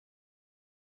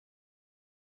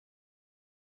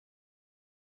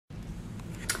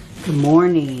Good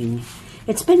morning.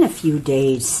 It's been a few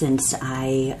days since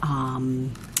I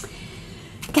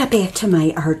got back to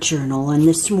my art journal, and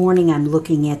this morning I'm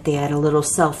looking at that, a little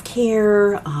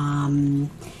self-care,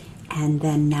 and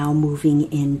then now moving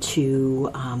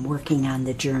into working on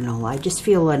the journal. I just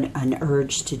feel an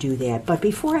urge to do that. But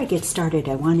before I get started,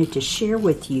 I wanted to share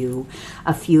with you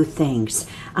a few things.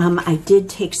 I did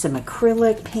take some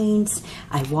acrylic paints.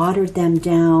 I watered them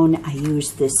down. I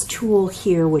used this tool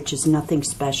here, which is nothing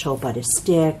special but a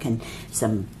stick and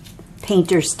some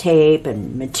painter's tape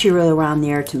and material around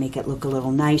there to make it look a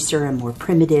little nicer and more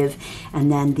primitive. And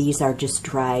then these are just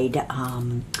dried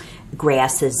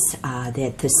grasses,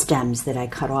 that the stems that I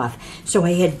cut off. So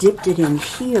I had dipped it in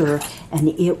here, and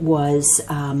it was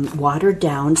watered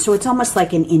down. So it's almost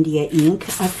like an India ink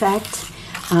effect,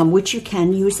 which you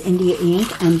can use India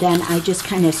ink. And then I just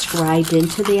kind of scribed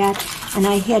into that. And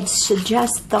I had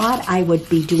thought I would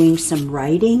be doing some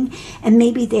writing, and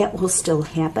maybe that will still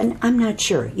happen. I'm not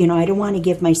sure. You know, I don't want to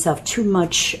give myself too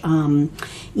much,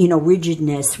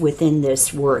 rigidness within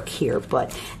this work here.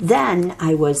 But then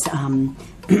I was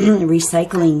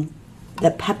recycling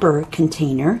the pepper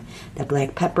container, the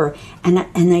black pepper, and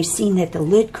I seen that the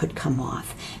lid could come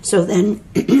off. So then,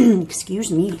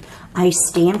 excuse me, I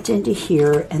stamped into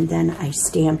here, and then I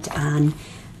stamped on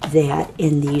that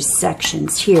in these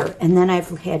sections here, and then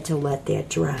I've had to let that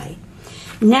dry.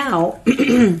 Now,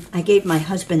 I gave my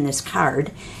husband this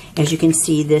card. As you can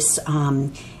see, this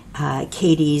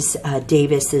Katie's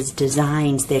Davis's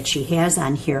designs that she has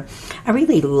on here. I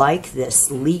really like this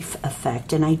leaf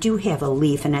effect, and I do have a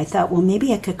leaf, and I thought, well,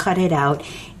 maybe I could cut it out,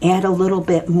 add a little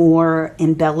bit more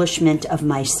embellishment of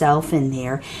myself in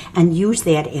there, and use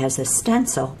that as a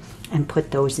stencil and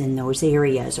put those in those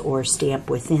areas or stamp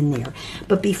within there.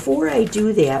 But before I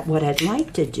do that, what I'd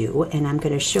like to do, and I'm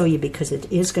going to show you because it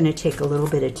is going to take a little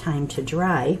bit of time to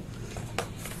dry,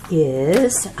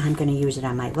 is I'm going to use it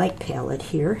on my light palette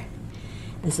here.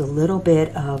 There's a little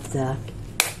bit of the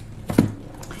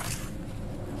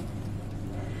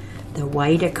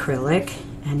white acrylic,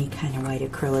 any kind of white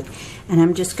acrylic, and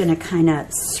I'm just going to kind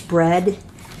of spread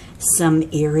some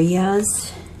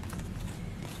areas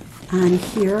on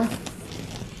here,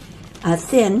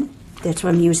 thin. That's why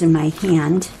I'm using my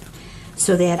hand,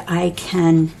 so that I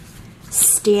can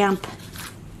stamp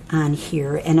on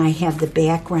here, and I have the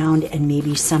background and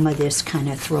maybe some of this kind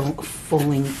of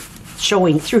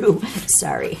showing through.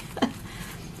 Sorry.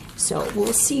 So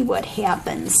we'll see what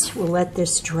happens. We'll let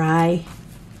this dry.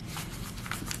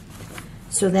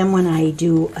 So then when I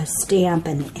do a stamp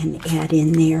and add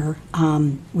in there,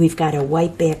 we've got a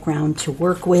white background to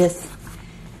work with.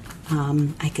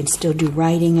 I can still do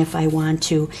writing if I want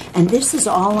to. And this is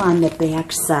all on the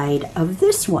back side of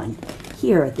this one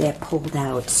here that pulled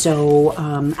out. So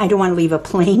I don't want to leave a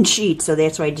plain sheet, so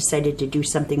that's why I decided to do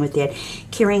something with that.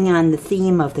 Carrying on the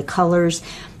theme of the colors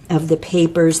of the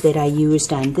papers that I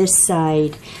used on this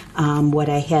side, what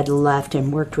I had left,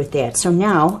 and worked with that. So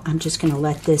now I'm just going to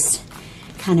let this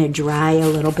kind of dry a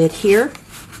little bit here.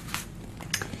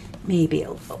 Maybe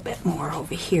a little bit more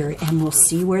over here, and we'll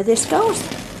see where this goes.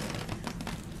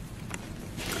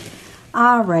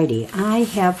 Alrighty, I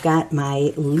have got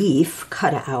my leaf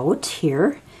cut out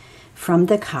here from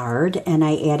the card, and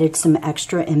I added some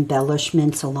extra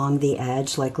embellishments along the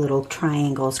edge, like little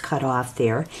triangles cut off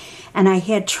there. And I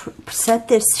had set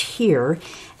this here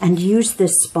and used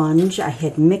this sponge. I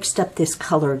had mixed up this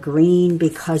color green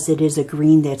because it is a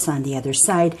green that's on the other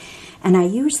side. And I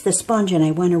used the sponge and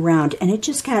I went around, and it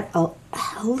just got a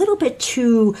little bit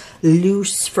too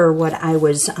loose for what I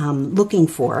was looking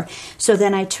for. So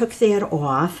then I took that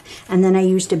off, and then I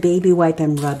used a baby wipe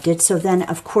and rubbed it. So then,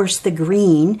 of course, the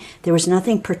green, there was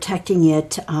nothing protecting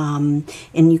it, and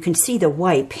you can see the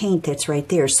white paint that's right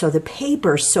there. So the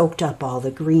paper soaked up all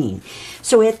the green.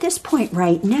 So at this point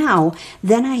right now,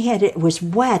 then it was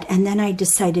wet, and then I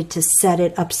decided to set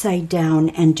it upside down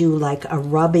and do like a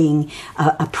rubbing,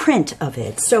 a print of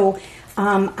it. So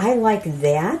I like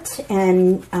that,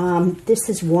 and this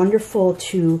is wonderful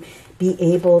to be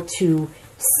able to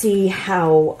see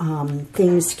how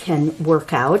things can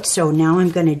work out. So now I'm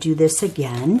going to do this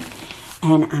again,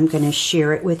 and I'm going to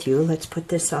share it with you. Let's put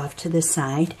this off to the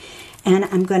side, and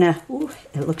I'm going to, ooh,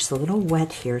 it looks a little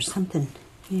wet here, something,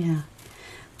 yeah,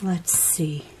 let's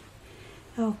see.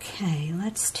 Okay,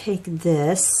 let's take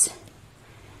this,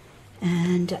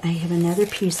 and I have another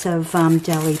piece of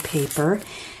deli paper,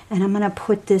 and I'm going to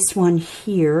put this one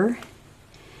here,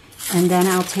 and then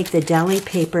I'll take the deli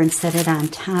paper and set it on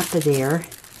top of there.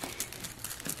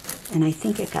 And I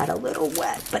think it got a little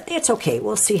wet, but that's okay.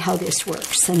 We'll see how this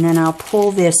works. And then I'll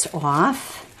pull this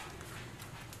off.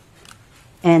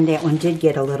 And that one did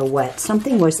get a little wet.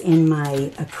 Something was in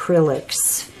my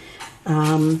acrylics.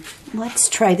 Let's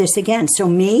try this again. So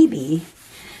maybe,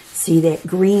 see that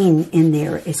green in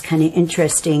there is kind of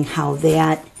interesting how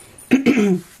that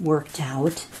worked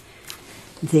out.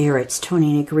 There, it's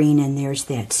toning a green, and there's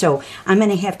that. So I'm going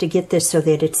to have to get this so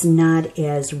that it's not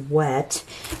as wet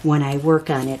when I work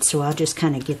on it. So I'll just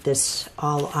kind of get this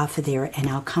all off of there, and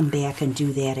I'll come back and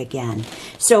do that again.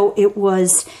 So it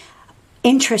was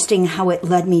interesting how it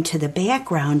led me to the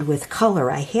background with color.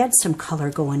 I had some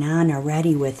color going on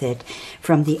already with it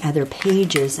from the other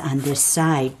pages on this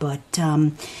side, but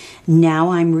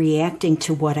now I'm reacting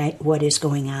to what is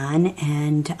going on,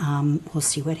 and we'll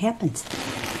see what happens.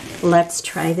 Let's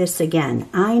try this again.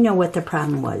 I know what the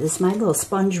problem was. My little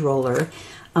sponge roller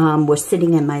was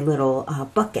sitting in my little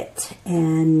bucket,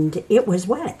 and it was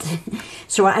wet.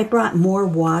 So I brought more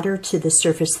water to the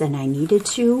surface than I needed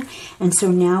to. And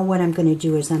so now what I'm going to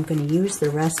do is I'm going to use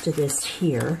the rest of this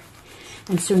here.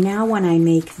 And so now when I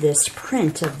make this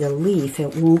print of the leaf,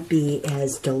 it won't be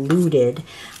as diluted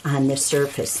on the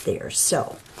surface there.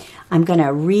 So I'm going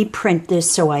to reprint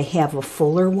this so I have a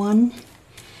fuller one.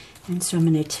 And so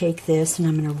I'm going to take this and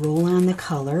I'm going to roll on the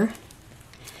color.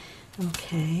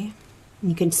 Okay.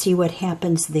 You can see what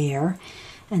happens there.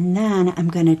 And then I'm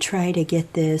going to try to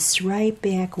get this right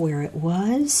back where it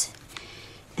was.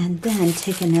 And then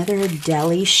take another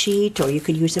deli sheet, or you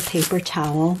could use a paper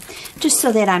towel, just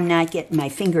so that I'm not getting my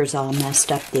fingers all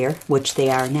messed up there, which they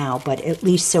are now, but at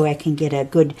least so I can get a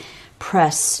good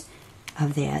press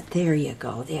of that. There you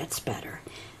go. That's better.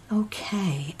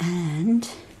 Okay, and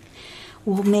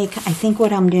we'll make, I think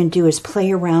what I'm going to do is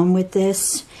play around with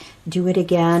this, do it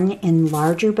again in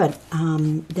larger, but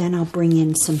then I'll bring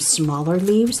in some smaller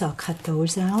leaves. I'll cut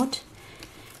those out.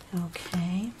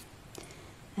 Okay.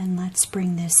 And let's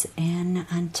bring this in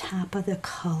on top of the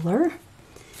color.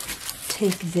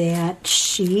 Take that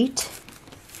sheet,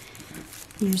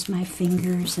 use my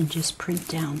fingers, and just print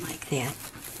down like that.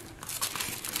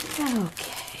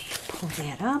 Okay, pull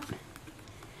that up.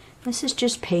 This is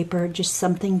just paper, just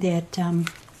something that,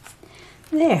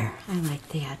 there, I like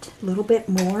that. A little bit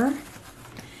more,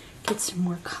 get some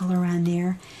more color on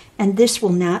there. And this will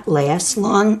not last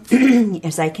long.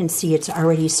 As I can see, it's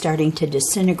already starting to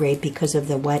disintegrate because of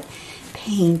the wet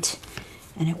paint,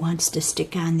 and it wants to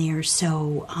stick on there.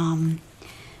 So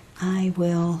I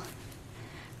will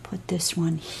put this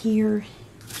one here,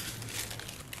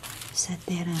 set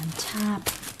that on top.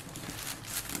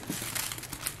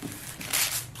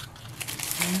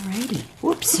 Alrighty,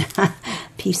 whoops,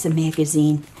 piece of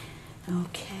magazine.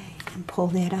 Okay, and pull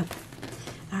that up.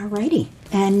 Alrighty,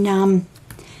 and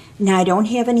now I don't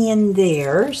have any in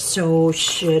there, so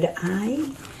should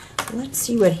I? Let's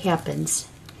see what happens.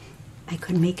 I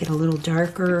could make it a little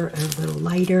darker, or a little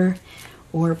lighter,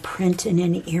 or print in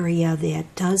an area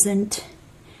that doesn't.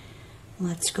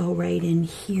 Let's go right in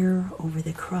here over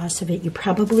the cross of it. You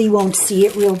probably won't see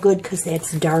it real good because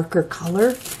that's darker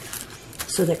color.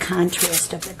 So the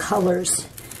contrast of the colors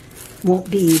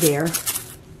won't be there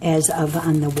as of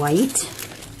on the white.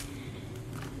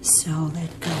 So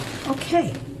let go.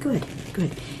 Okay, good,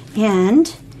 good.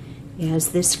 And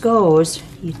as this goes,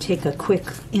 you take a quick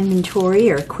inventory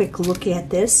or a quick look at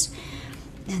this,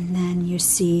 and then you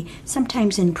see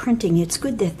sometimes in printing it's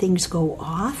good that things go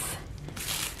off.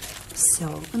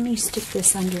 So let me stick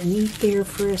this underneath there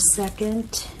for a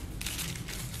second.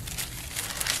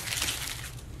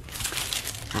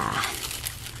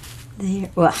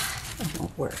 There, well, it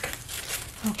won't work.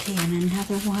 Okay, and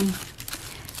another one.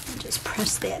 I'll just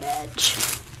press that edge.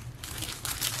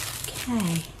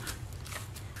 Okay.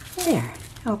 There.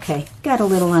 Okay, got a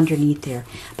little underneath there,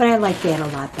 but I like that a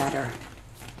lot better.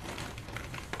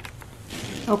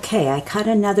 Okay, I cut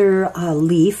another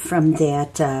leaf from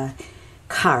that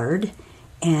card,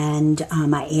 and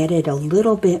I added a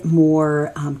little bit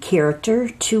more character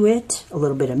to it, a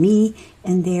little bit of me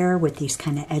in there with these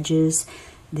kind of edges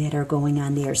that are going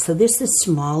on there. So this is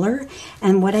smaller,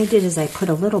 and what I did is I put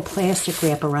a little plastic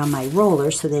wrap around my roller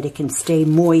so that it can stay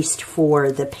moist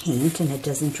for the paint and it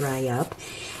doesn't dry up.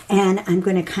 And I'm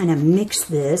going to kind of mix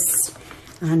this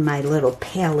on my little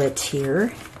palette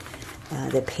here.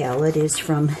 The palette is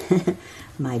from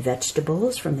my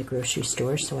vegetables from the grocery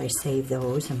store, so I save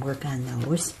those and work on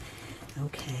those.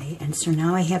 Okay, and so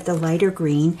now I have the lighter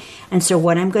green, and so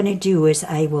what I'm going to do is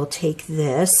I will take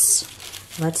this.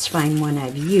 Let's find one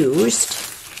I've used,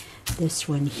 this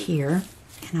one here,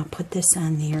 and I'll put this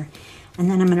on there.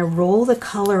 And then I'm going to roll the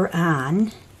color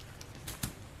on.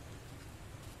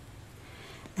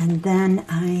 And then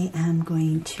I am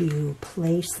going to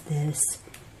place this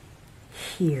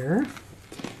here.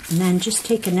 And then just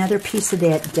take another piece of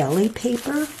that deli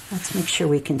paper. Let's make sure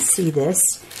we can see this.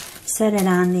 Set it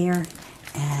on there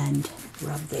and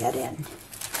rub that in.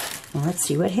 Well, let's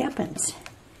see what happens.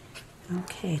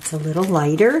 Okay, it's a little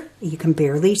lighter. You can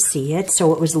barely see it.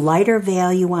 So it was lighter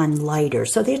value on lighter.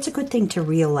 So that's a good thing to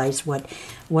realize what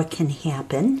can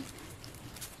happen.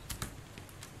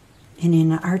 And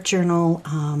in an art journal,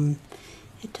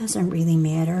 it doesn't really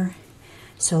matter.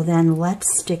 So then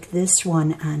let's stick this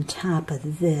one on top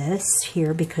of this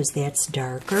here because that's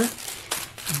darker.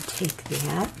 And take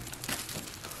that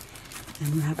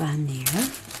and rub on there.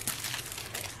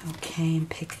 Okay, and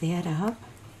pick that up.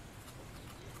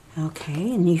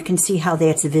 Okay, and you can see how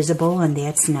that's visible and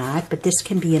that's not, but this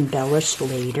can be embellished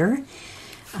later.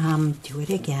 Do it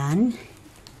again.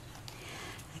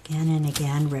 Again and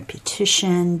again,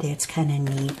 repetition. That's kind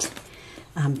of neat.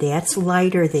 That's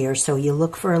lighter there, so you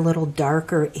look for a little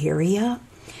darker area.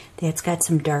 That's got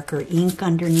some darker ink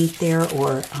underneath there,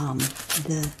 or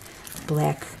the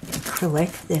black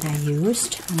acrylic that I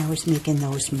used when I was making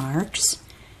those marks.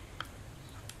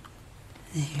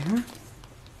 There.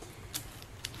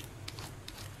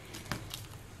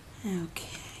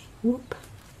 Okay, whoop.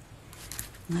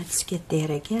 Let's get that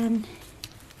again.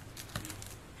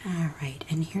 All right,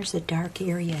 and here's a dark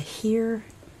area here.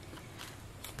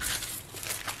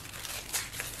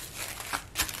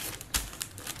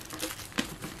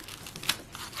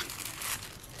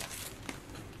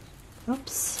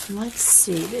 Oops, let's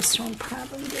see, this one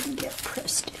probably didn't get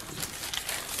pressed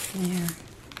down. There.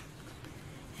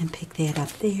 And pick that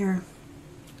up there.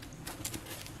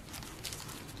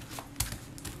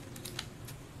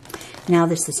 Now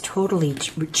this is totally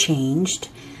changed.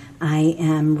 I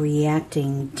am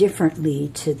reacting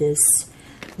differently to this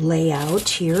layout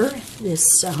here, this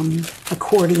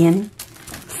accordion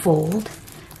fold,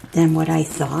 than what I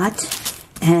thought.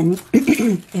 And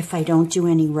if I don't do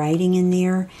any writing in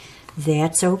there,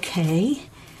 that's okay.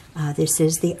 This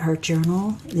is the art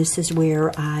journal. This is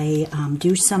where I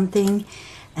do something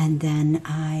and then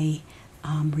I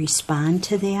respond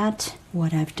to that,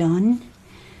 what I've done.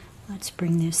 Let's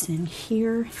bring this in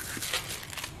here.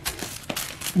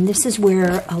 And this is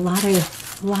where a lot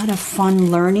of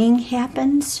fun learning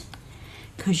happens,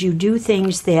 because you do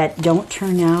things that don't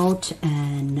turn out,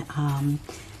 and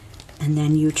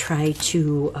then you try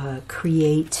to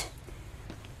create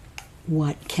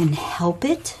what can help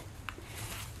it,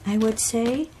 I would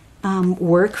say,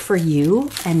 work for you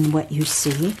and what you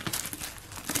see.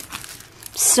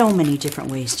 So many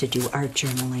different ways to do art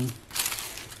journaling.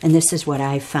 And this is what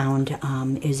I found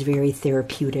is very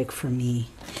therapeutic for me.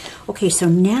 Okay, so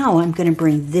now I'm going to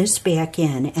bring this back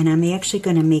in, and I'm actually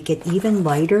going to make it even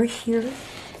lighter here.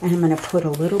 And I'm going to put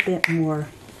a little bit more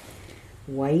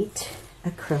white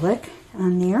acrylic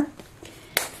on there.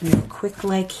 Real quick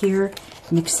like here.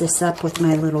 Mix this up with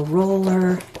my little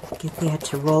roller. Get that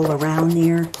to roll around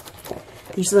there.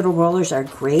 These little rollers are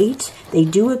great. They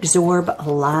do absorb a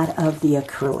lot of the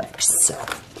acrylics.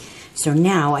 So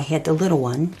now I had the little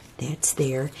one. That's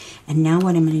there. And now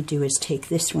what I'm going to do is take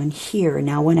this one here.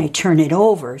 Now when I turn it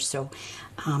over, so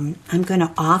I'm going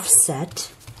to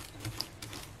offset.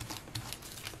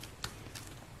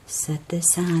 Set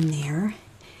this on there.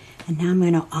 And now I'm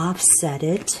going to offset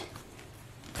it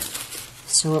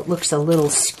so it looks a little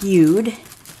skewed.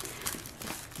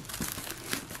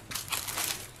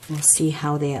 We'll see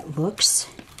how that looks.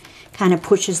 Kind of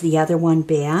pushes the other one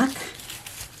back.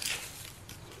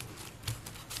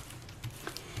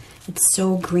 It's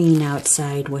so green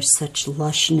outside with such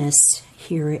lushness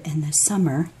here in the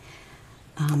summer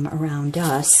around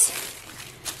us.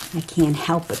 I can't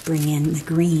help but bring in the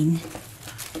green.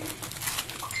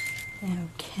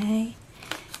 Okay,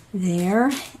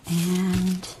 there,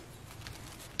 and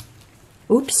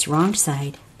oops, wrong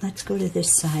side. Let's go to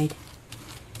this side.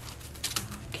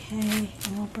 Okay,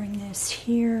 and we'll bring this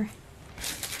here.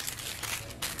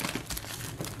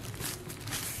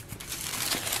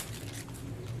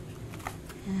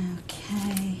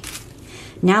 Okay.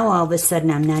 Now all of a sudden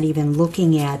I'm not even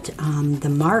looking at the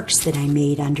marks that I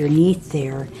made underneath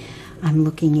there. I'm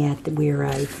looking at where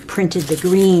I've printed the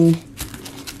green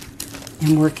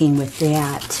and working with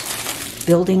that,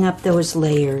 building up those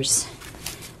layers.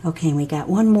 Okay, we got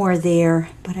one more there,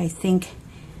 but I think,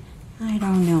 I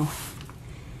don't know,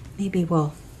 maybe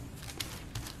we'll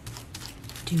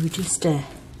do just a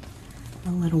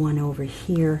little one over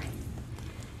here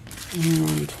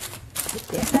and put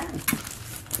that on.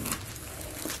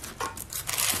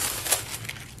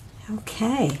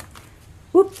 Okay.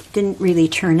 Whoop, didn't really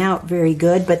turn out very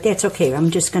good, but that's okay.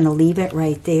 I'm just going to leave it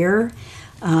right there.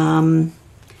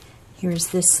 Here's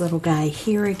this little guy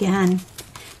here again.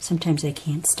 Sometimes I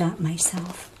can't stop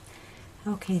myself.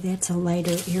 Okay, that's a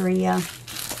lighter area.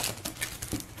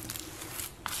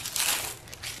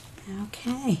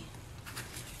 Okay,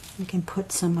 you can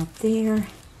put some up there.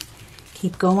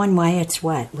 Keep going while it's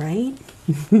wet, right?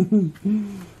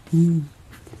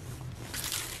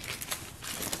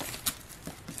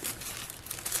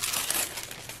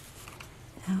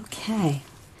 Okay,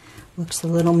 looks a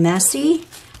little messy,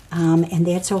 and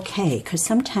that's okay, because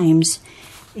sometimes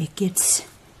it gets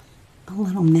a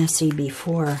little messy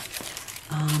before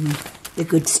the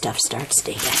good stuff starts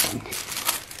to happen.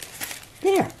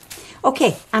 There.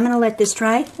 Okay, I'm going to let this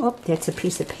dry. Oh, that's a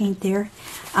piece of paint there.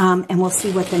 And we'll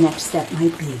see what the next step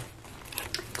might be.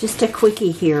 Just a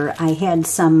quickie here. I had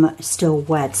some still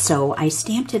wet, so I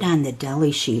stamped it on the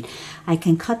deli sheet. I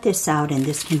can cut this out, and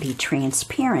this can be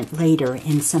transparent later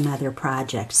in some other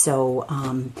project. So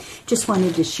just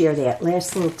wanted to share that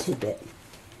last little tidbit.